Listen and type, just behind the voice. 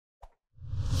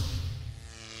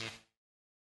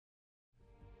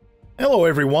Hello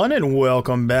everyone and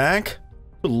welcome back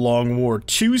to Long War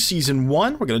 2 Season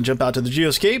 1. We're going to jump out to the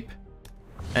geoscape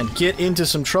and get into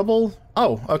some trouble.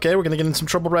 Oh, okay, we're going to get in some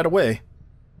trouble right away.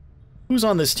 Who's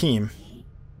on this team?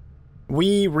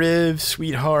 We, Riv,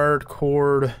 Sweetheart,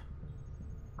 Cord.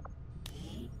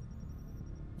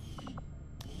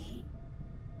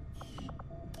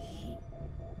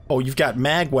 Oh, you've got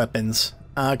mag weapons.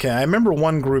 Okay, I remember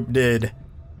one group did.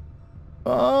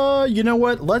 You know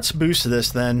what? Let's boost this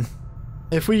then.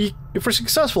 If we're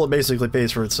successful, it basically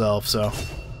pays for itself, so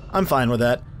I'm fine with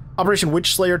that. Operation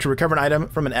Witch Slayer to recover an item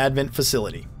from an Advent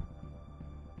facility.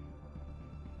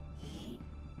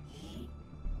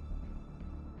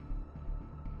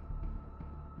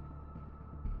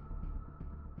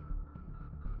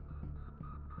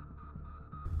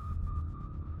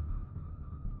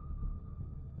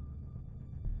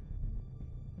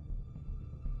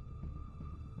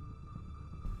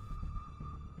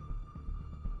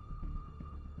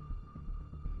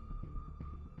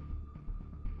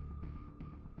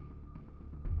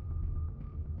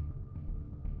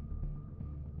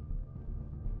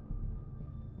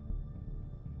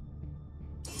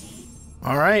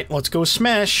 Alright, let's go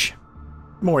smash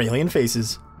more alien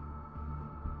faces.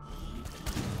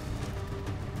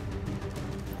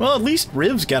 Well, at least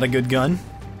Riv's got a good gun.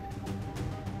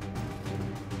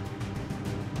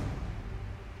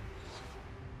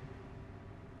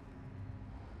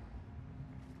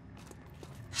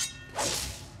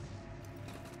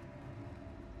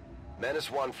 Menace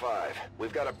 1-5.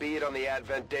 We've got a bead on the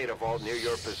Advent data vault near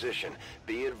your position.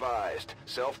 Be advised,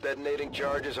 self-detonating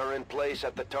charges are in place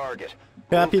at the target.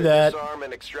 Copy that. Disarm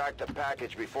and extract the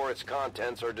package before its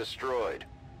contents are destroyed.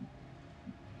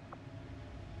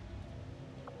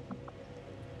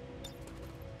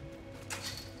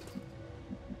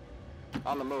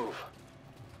 On the move.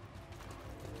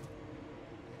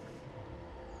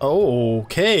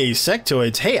 Okay,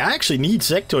 sectoids. Hey, I actually need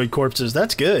sectoid corpses.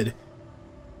 That's good.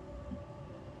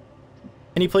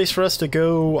 Any place for us to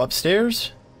go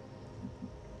upstairs?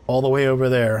 All the way over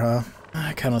there, huh?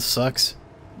 That kind of sucks.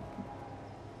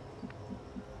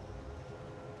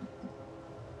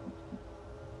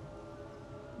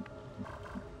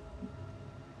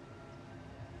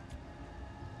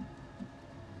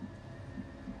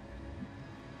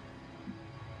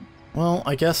 Well,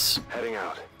 I guess Heading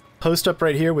out. Post up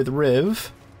right here with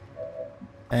Riv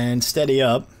and steady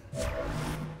up.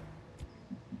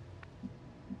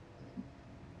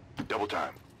 Double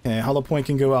time. Okay, hollow point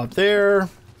can go out there.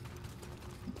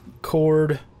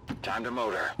 Cord, Time to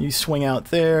motor. you swing out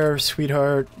there,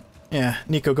 Sweetheart. Yeah,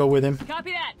 Nico, go with him.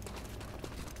 Copy that.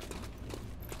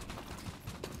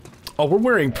 Oh, we're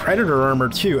wearing Predator armor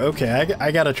too. Okay,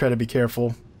 I gotta try to be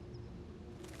careful.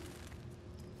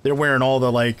 They're wearing all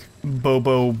the, like,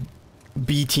 Bobo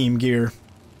B-team gear.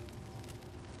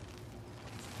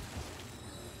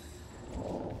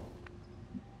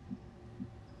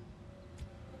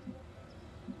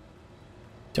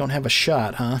 Don't have a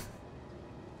shot, huh?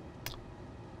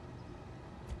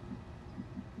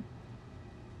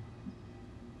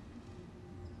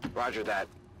 Roger that.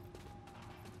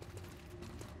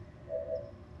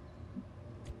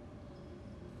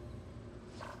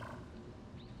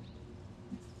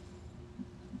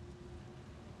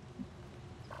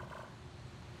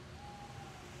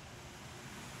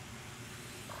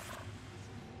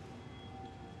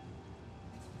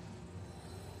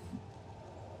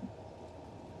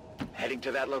 Heading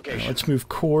to that location. Let's move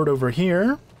Cord over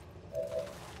here.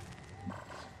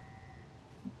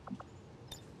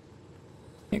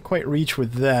 Can't quite reach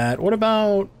with that. What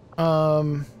about,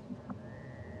 oh,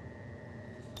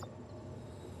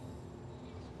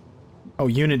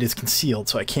 unit is concealed,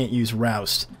 so I can't use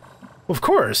Roust. Well, of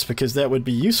course, because that would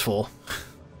be useful.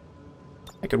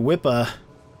 I could whip a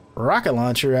rocket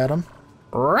launcher at him.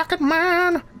 Rocket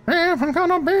man, if I'm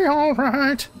gonna be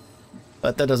alright.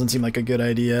 But that doesn't seem like a good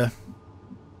idea.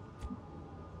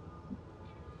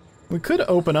 We could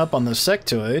open up on the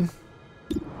sectoid.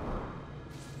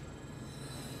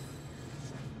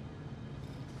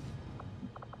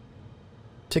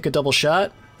 Take a double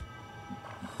shot.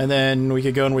 And then we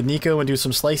could go in with Nico and do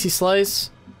some slicey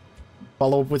slice.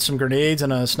 Follow up with some grenades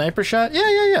and a sniper shot.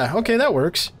 Yeah. Okay, that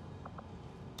works.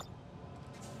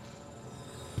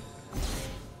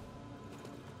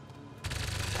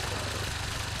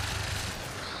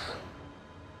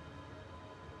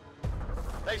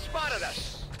 They spotted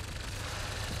us.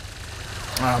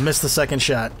 Oh, missed the second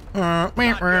shot. Not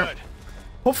good.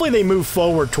 Hopefully they move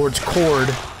forward towards Cord.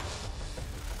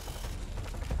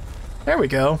 There we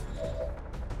go.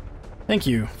 Thank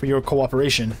you for your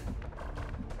cooperation.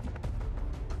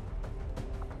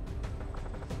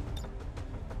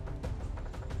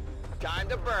 Time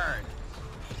to burn.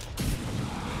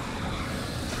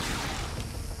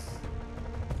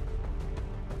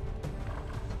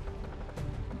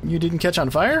 You didn't catch on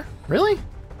fire? Really?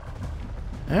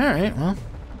 Alright, well.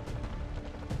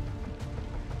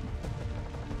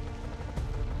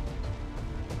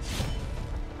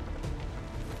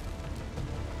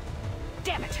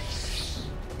 Damn it!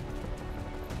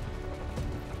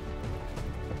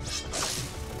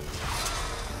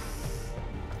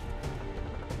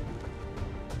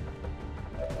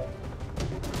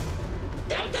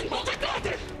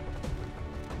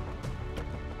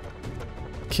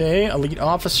 Okay, elite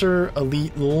officer,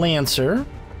 elite lancer.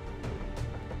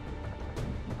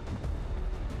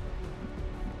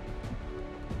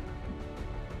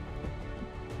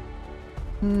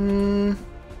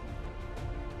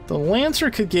 The lancer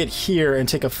could get here and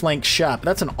take a flank shot, but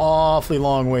that's an awfully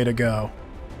long way to go.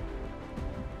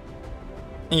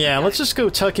 Yeah, let's just go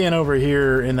tuck in over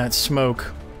here in that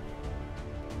smoke.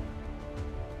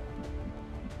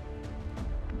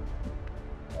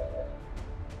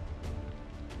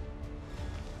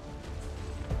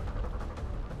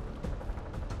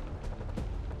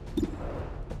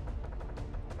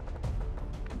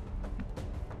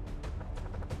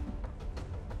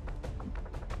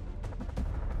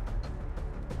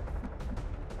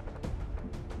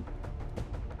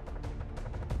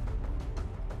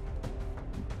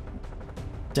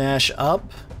 Dash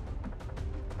up.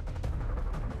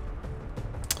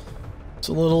 It's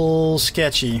a little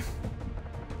sketchy.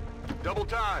 Double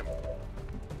time.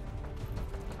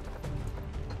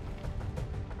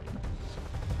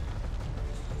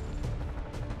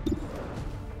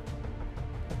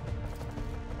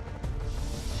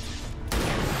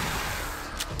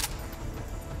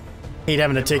 Hate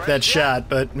having to take that shot,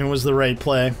 but it was the right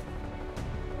play.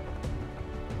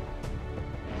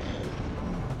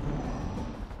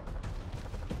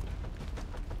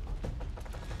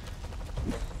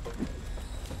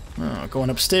 Oh, going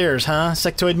upstairs, huh?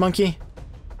 Sectoid monkey?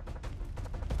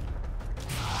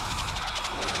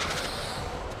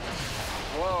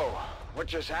 Whoa, what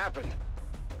just happened?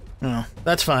 Oh,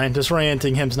 that's fine.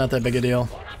 Disorienting him's not that big a deal.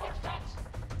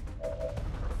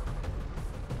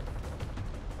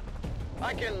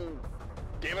 I can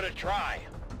give it a try.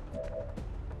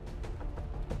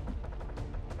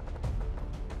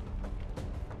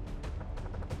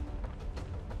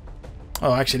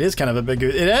 Oh, actually, it is kind of a big...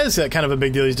 It is kind of a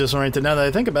big deal he's disoriented now that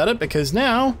I think about it, because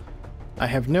now I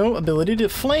have no ability to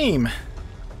flame.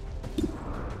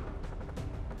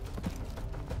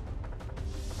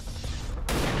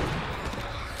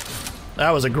 That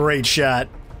was a great shot.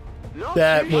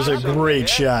 That was a great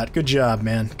shot. Good job,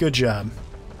 man. Good job.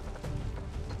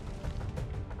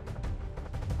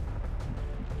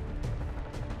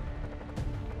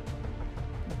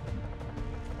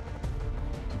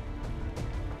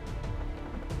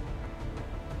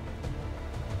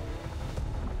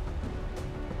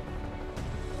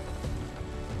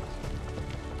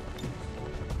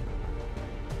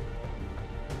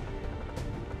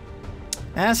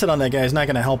 Acid on that guy is not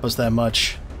going to help us that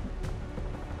much.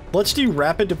 Let's do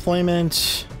rapid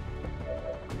deployment.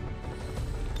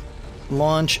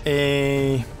 Launch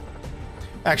a...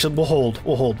 Actually, we'll hold.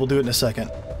 We'll hold. We'll do it in a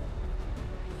second.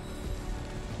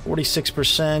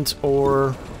 46%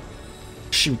 or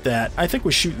shoot that. I think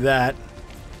we shoot that.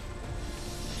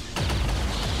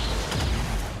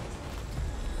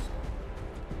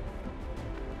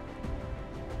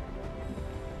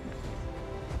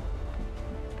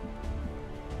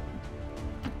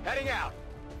 Heading out.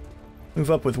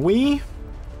 Move up with we.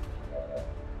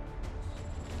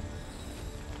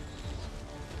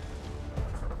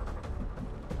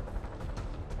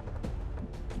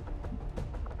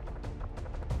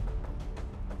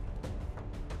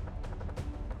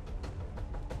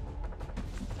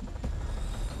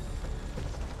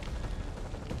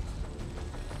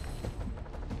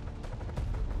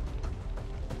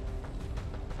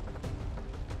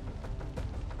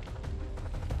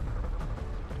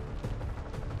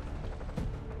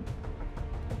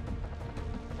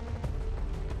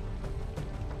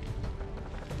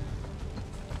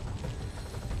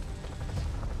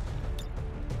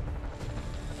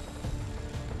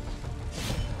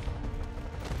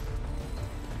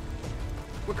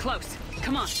 We're close.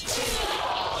 Come on.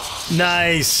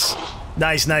 Nice.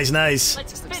 Nice, nice, nice.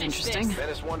 Let's finish this.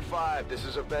 Menace 1-5, this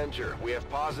is Avenger. We have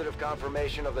positive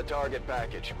confirmation of the target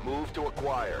package. Move to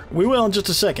acquire. We will in just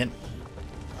a second.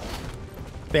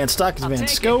 Advanced stock,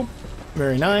 advanced scope.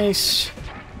 Very nice.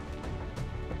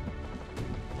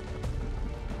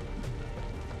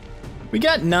 We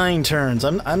got 9 turns.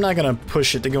 I'm not gonna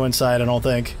push it to go inside, I don't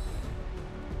think.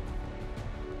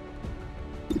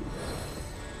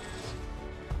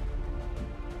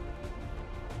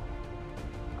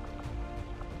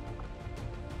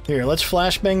 Here, let's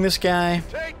flashbang this guy.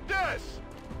 Take this!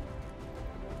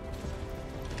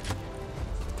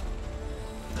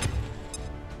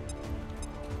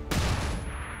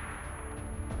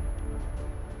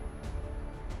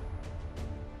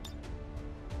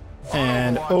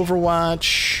 And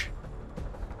Overwatch.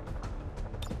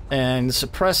 And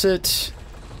suppress it.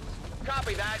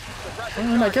 Copy that.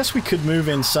 And I guess we could move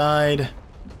inside.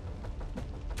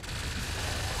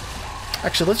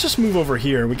 Actually, let's just move over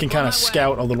here. We can kind of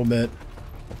scout a little bit.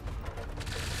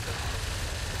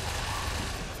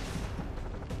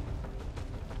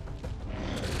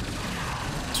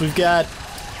 So we've got,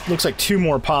 looks like 2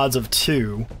 more pods of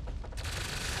 2.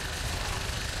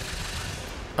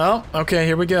 Oh, okay,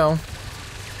 here we go.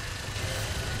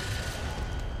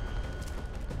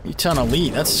 Ton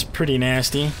elite, that's pretty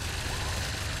nasty.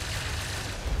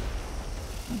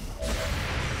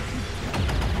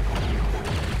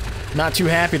 Not too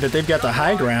happy that they've got the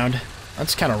high ground.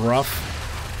 That's kind of rough.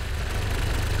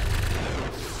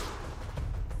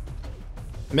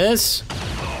 Miss?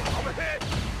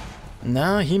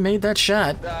 No, he made that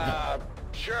shot.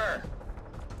 Sure.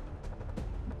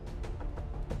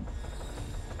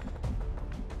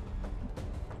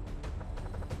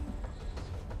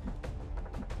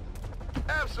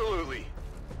 Absolutely.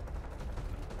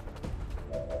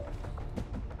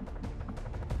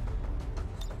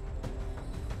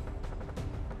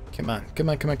 Come on, come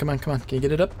on, come on, come on, come on. Can you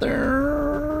get it up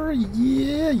there?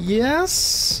 Yeah,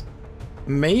 yes?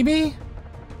 Maybe?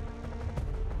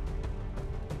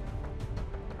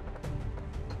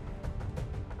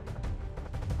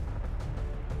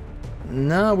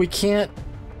 No, we can't.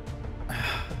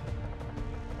 I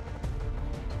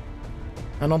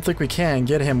don't think we can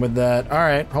get him with that.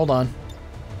 Alright, hold on.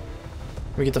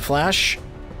 We get the flash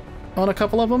on a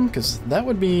couple of them? Because that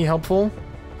would be helpful.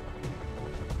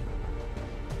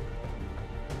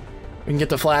 We can get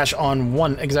the flash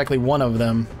on exactly one of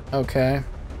them. Okay.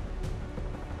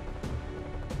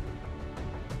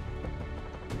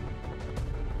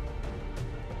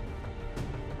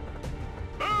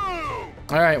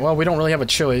 Alright, well, we don't really have a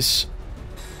choice.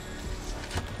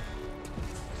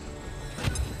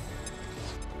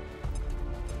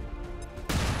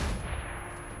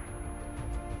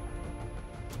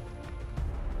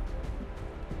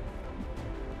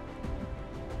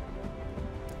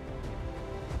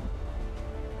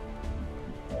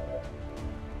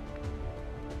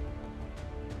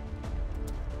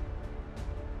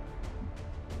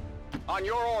 On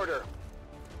your order.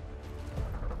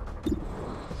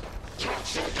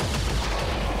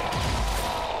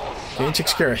 Okay,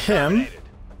 takes care of him.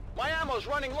 My ammo's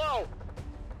running low.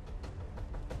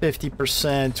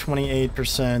 50%,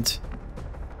 28%.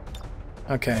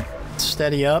 Okay,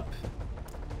 steady up.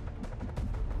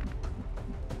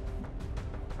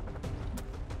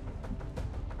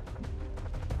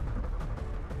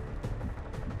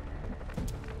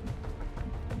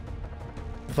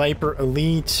 Viper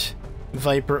Elite.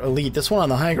 Viper Elite. This one on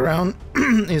the high ground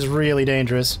is really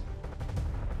dangerous.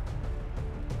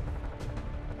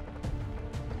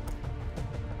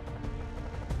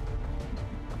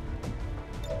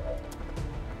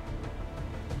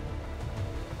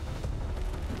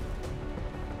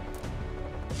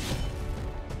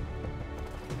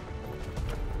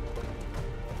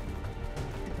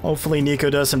 Hopefully Nico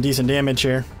does some decent damage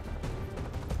here.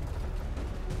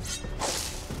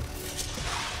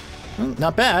 Well,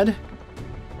 not bad.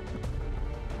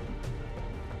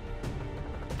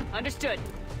 Understood.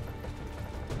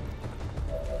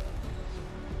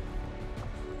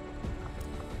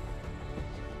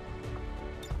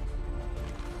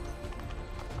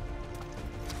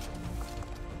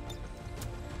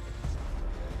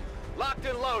 Locked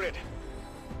and loaded.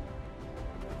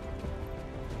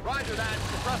 Roger that.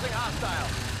 Suppressing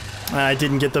hostile. I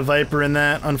didn't get the Viper in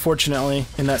that, unfortunately,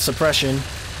 in that suppression.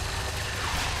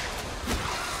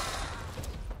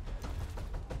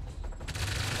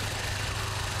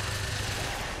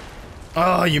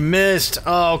 Oh, you missed.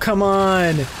 Oh, come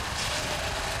on.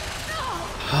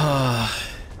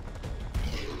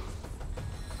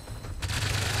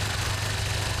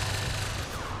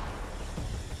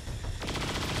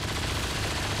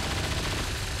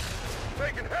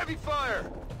 Taking heavy fire.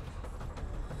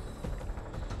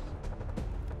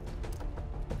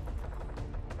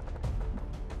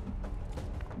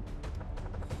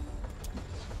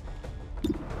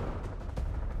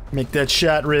 Make that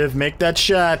shot, Riv. Make that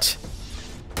shot.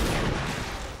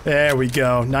 There we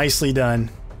go. Nicely done.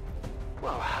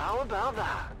 Well, how about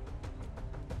that?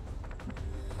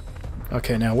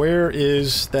 Okay, now where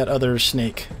is that other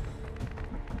snake?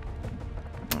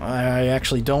 I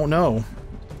actually don't know.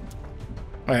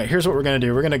 Alright, here's what we're gonna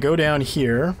do. We're gonna go down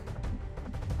here.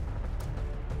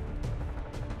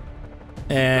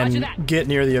 And get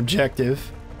near the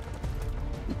objective.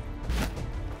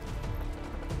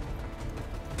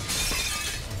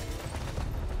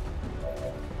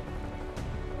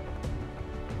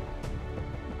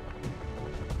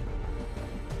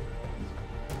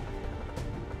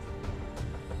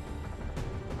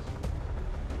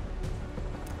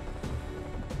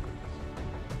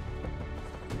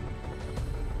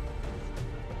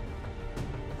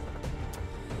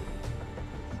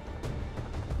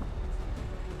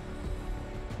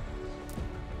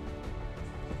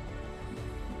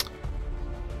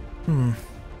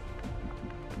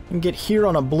 And get here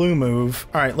on a blue move.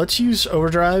 Alright, let's use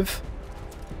overdrive.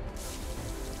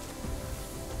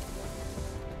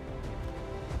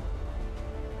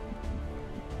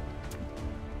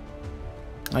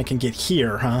 I can get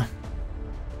here, huh?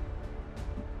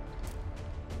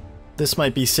 This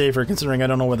might be safer considering I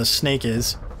don't know where the snake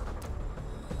is.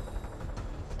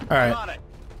 Alright,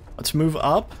 let's move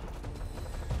up.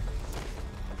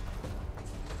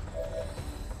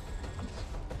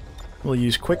 We'll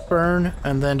use Quick Burn,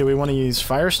 and then do we want to use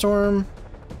Firestorm?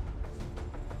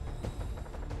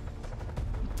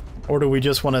 Or do we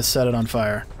just want to set it on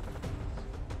fire?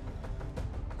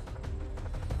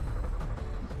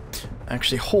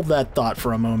 Actually, hold that thought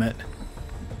for a moment.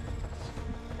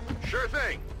 Sure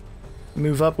thing.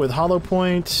 Move up with Hollow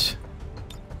Point.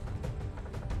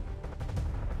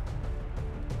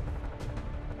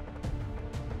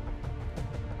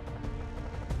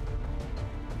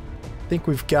 I think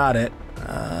we've got it.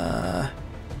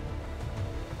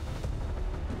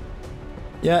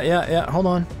 Yeah, hold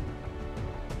on.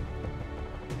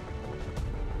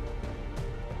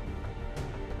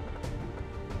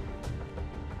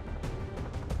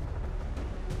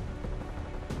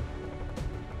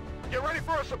 Get ready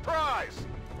for a surprise.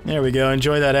 There we go.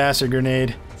 Enjoy that acid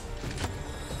grenade.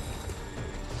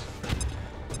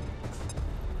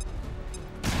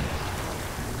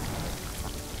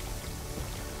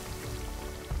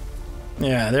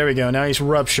 Yeah, there we go. Now he's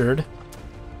ruptured.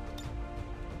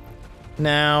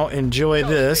 Now enjoy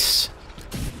this.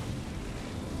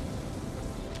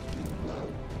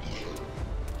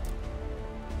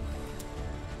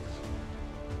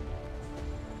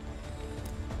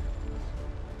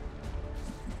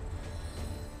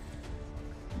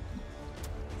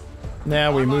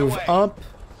 Now we move up.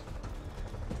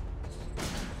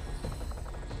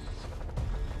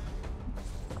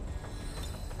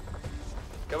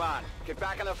 Come on, get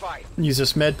back in the fight. Use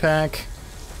this med pack.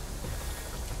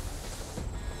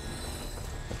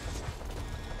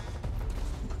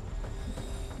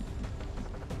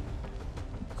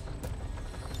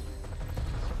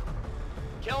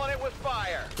 Killing it with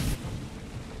fire.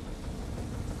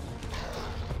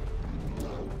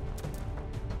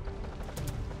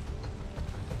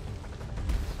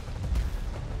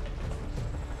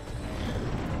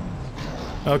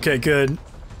 Okay, good.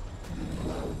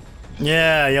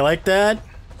 Yeah, you like that?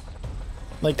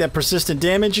 Like that persistent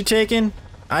damage you're taking?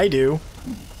 I do.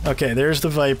 Okay, there's the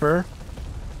Viper.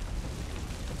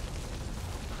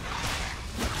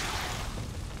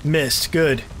 Missed.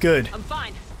 Good, good. I'm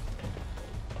fine.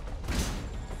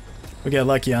 We got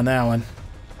lucky on that one.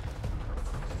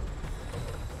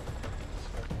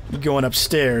 You going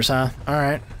upstairs, huh?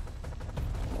 Alright.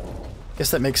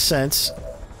 Guess that makes sense.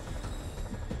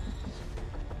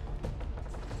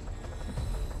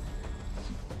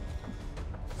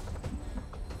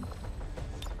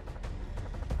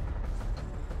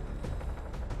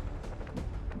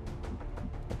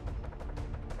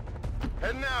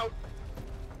 Heading out.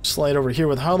 Slide over here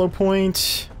with Hollow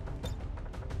Point.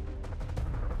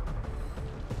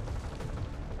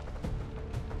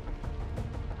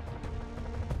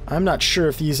 I'm not sure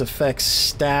if these effects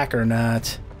stack or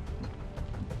not.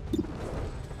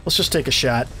 Let's just take a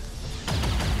shot.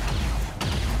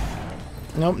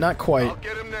 Nope, not quite. I'll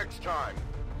get him next time.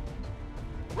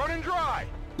 Running dry.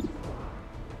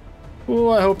 Ooh,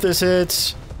 I hope this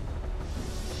hits.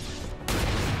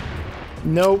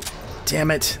 Nope.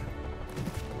 Damn it.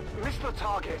 Missed the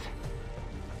target.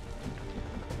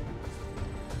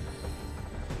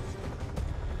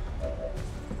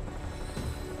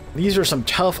 These are some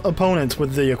tough opponents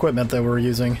with the equipment that we're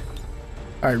using.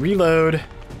 Alright, reload.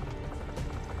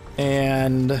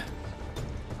 And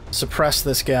suppress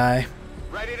this guy.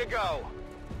 Ready to go.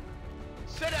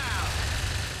 Sit down.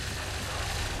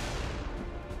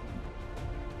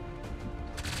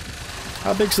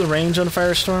 How big's the range on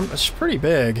Firestorm? It's pretty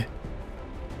big.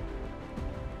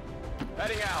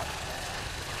 Heading out.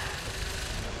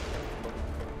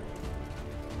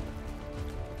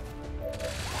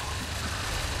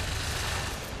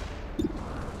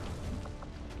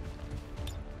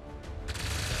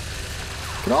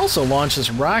 Could also launch this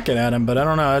rocket at him, but I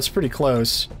don't know. That's pretty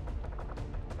close.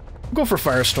 We'll go for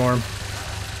Firestorm.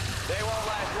 They won't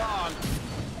last long.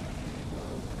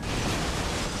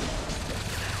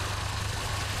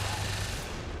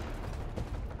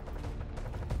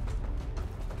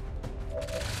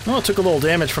 Well, it took a little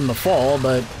damage from the fall,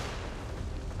 but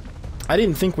I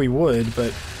didn't think we would,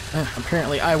 but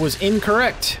apparently I was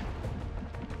incorrect.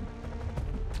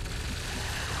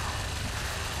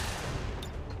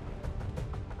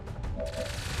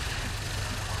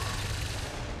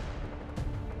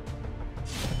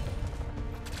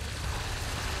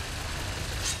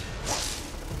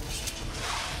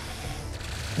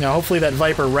 Now, hopefully that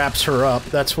Viper wraps her up.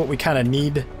 That's what we kind of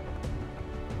need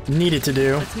it to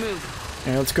do. Let's move.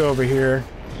 Okay, let's go over here.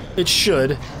 It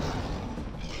should.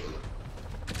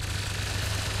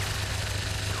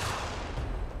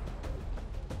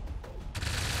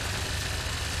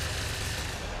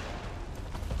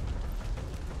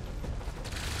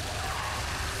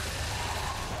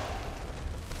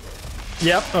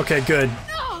 Yep, okay, good.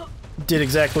 Did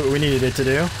exactly what we needed it to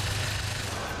do.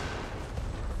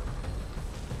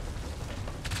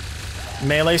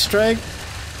 Melee strike?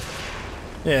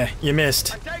 Yeah, you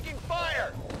missed. I'm taking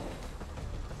fire.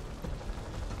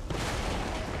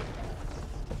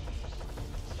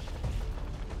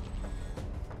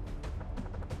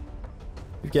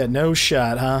 You've got no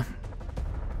shot, huh?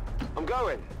 I'm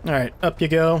going. Alright, up you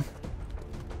go.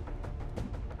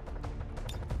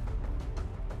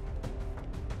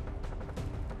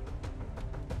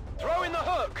 Throwing the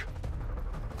hook.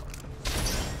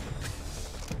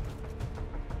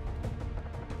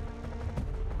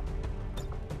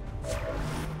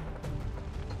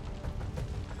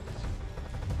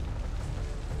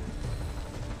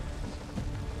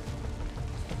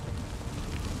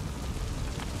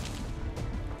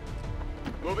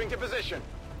 Moving to position.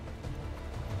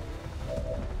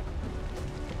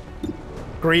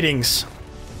 Greetings.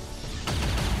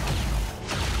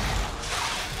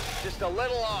 Just a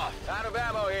little off. Out of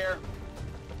ammo here.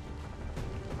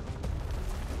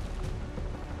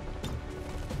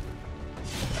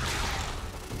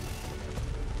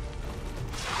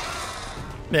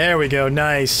 There we go.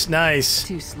 Nice, nice.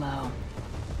 Too slow.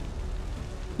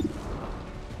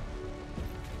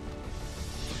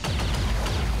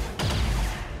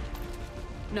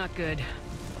 Not good.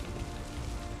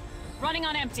 Running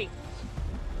on empty.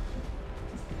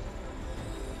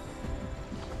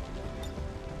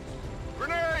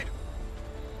 Grenade!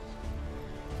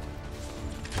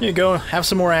 Here you go. Have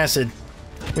some more acid.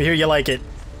 We hear you like it.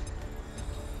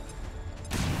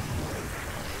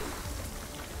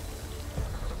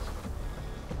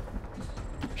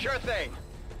 Sure thing.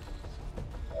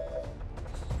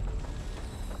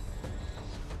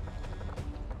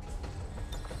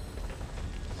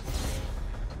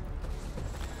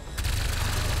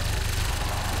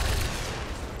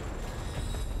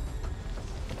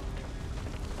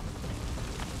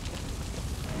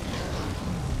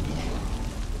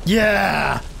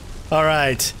 Yeah!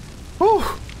 Alright. Whew.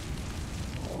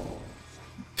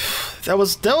 That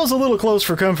was a little close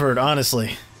for comfort,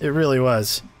 honestly. It really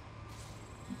was.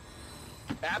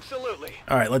 Absolutely.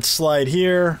 Alright, let's slide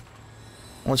here.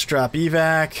 Let's drop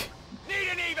evac. Need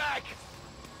an evac!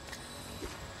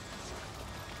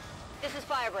 This is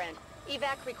Firebrand.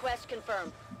 Evac request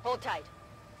confirmed. Hold tight.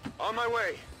 On my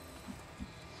way.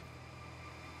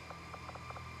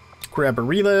 Grab a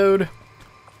reload.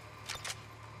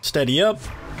 Steady up.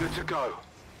 Good to go.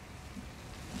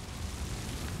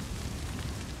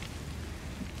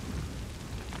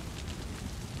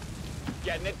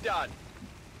 Getting it done.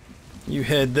 You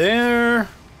head there.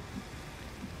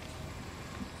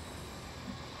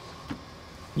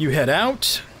 You head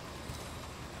out.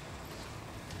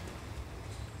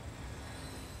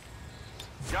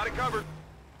 Got it covered.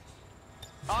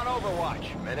 On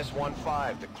Overwatch. Menace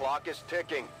 1-5, the clock is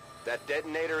ticking. That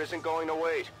detonator isn't going to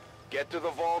wait. Get to the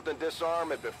vault and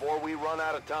disarm it before we run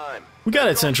out of time. We got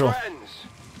it, Go Central. friends.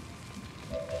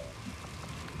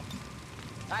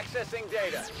 Accessing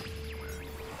data.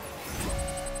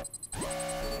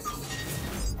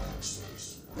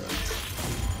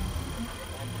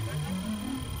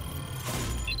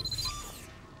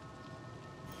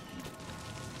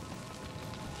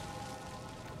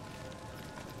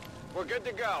 We're good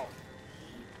to go.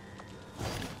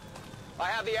 I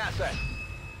have the asset.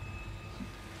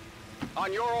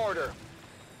 On your order.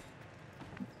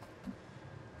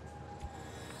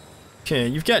 Okay,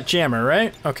 you've got jammer,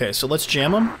 right? Okay, so let's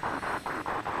jam him.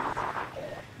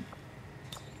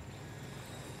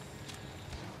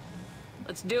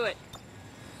 Let's do it.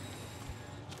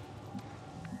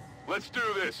 Let's do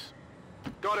this.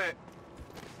 Got it.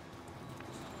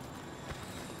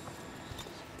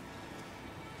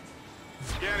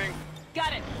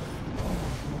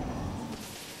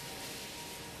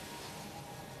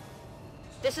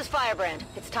 this is Firebrand.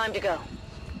 It's time to go.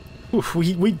 Oof,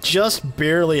 we just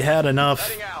barely had enough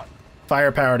Heading out.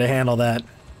 firepower to handle that.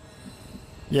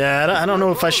 Yeah, I don't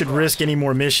know if I should risk any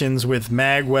more missions with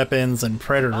mag weapons and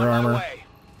predator On my armor. way.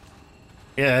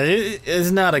 Yeah,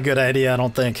 it's not a good idea, I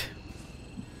don't think.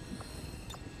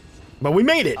 But we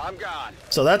made it, I'm gone.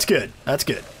 so that's good. That's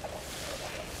good.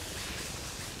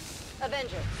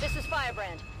 Avenger, this is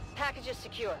Firebrand. Package is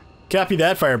secure. Copy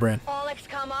that, Firebrand. All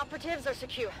Xcom operatives are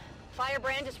secure.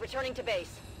 Firebrand is returning to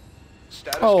base.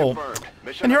 Status Oh, confirmed.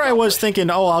 Mission and here I was accomplished. thinking,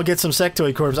 oh, I'll get some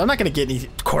sectoid corpses. I'm not going to get any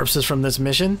corpses from this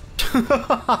mission.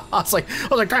 I was like,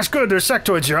 that's good. There's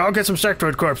sectoids here. I'll get some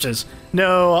sectoid corpses.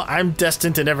 No, I'm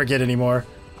destined to never get any more.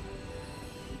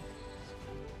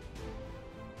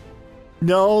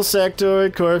 No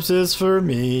sectoid corpses for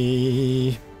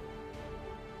me.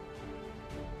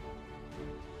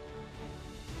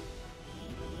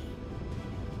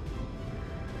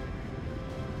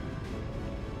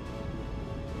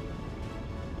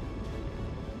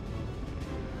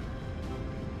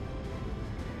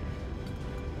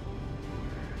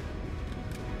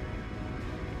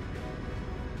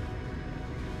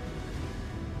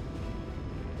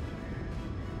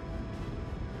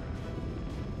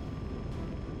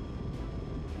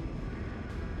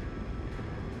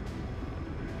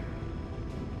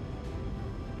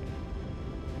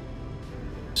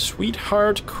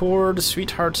 Sweetheart, cord,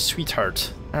 sweetheart,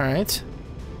 sweetheart. Alright.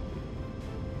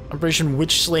 Operation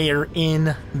Witch Slayer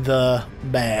in the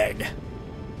bag.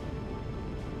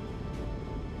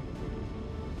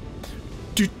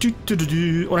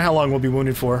 Wonder how long we'll be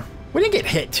wounded for. We didn't get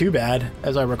hit too bad,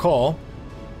 as I recall.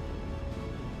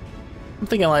 I'm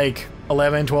thinking like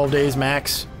 11, 12 days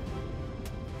max.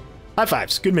 High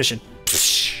fives. Good mission.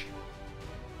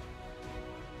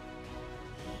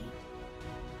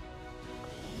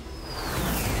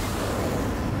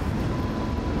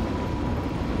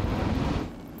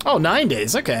 Oh, 9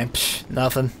 days. Okay. Psh,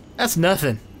 nothing. That's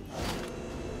nothing.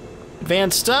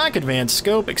 Advanced stock, advanced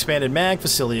scope, expanded mag,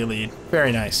 facility lead.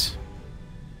 Very nice.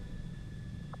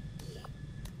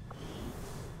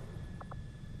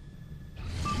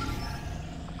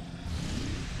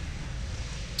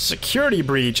 Security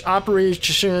breach,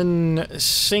 Operation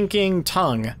Sinking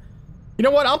Tongue. You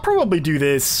know what? I'll probably do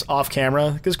this off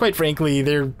camera because, quite frankly,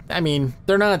 they're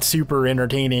not super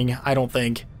entertaining. I don't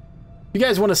think. If you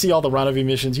guys want to see all the rendezvous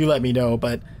missions, you let me know,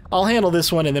 but I'll handle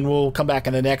this one and then we'll come back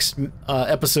in the next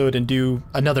episode and do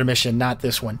another mission, not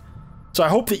this one. So I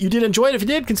hope that you did enjoy it. If you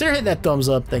did, consider hitting that thumbs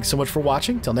up. Thanks so much for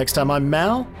watching. Till next time, I'm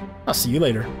Mal. I'll see you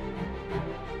later.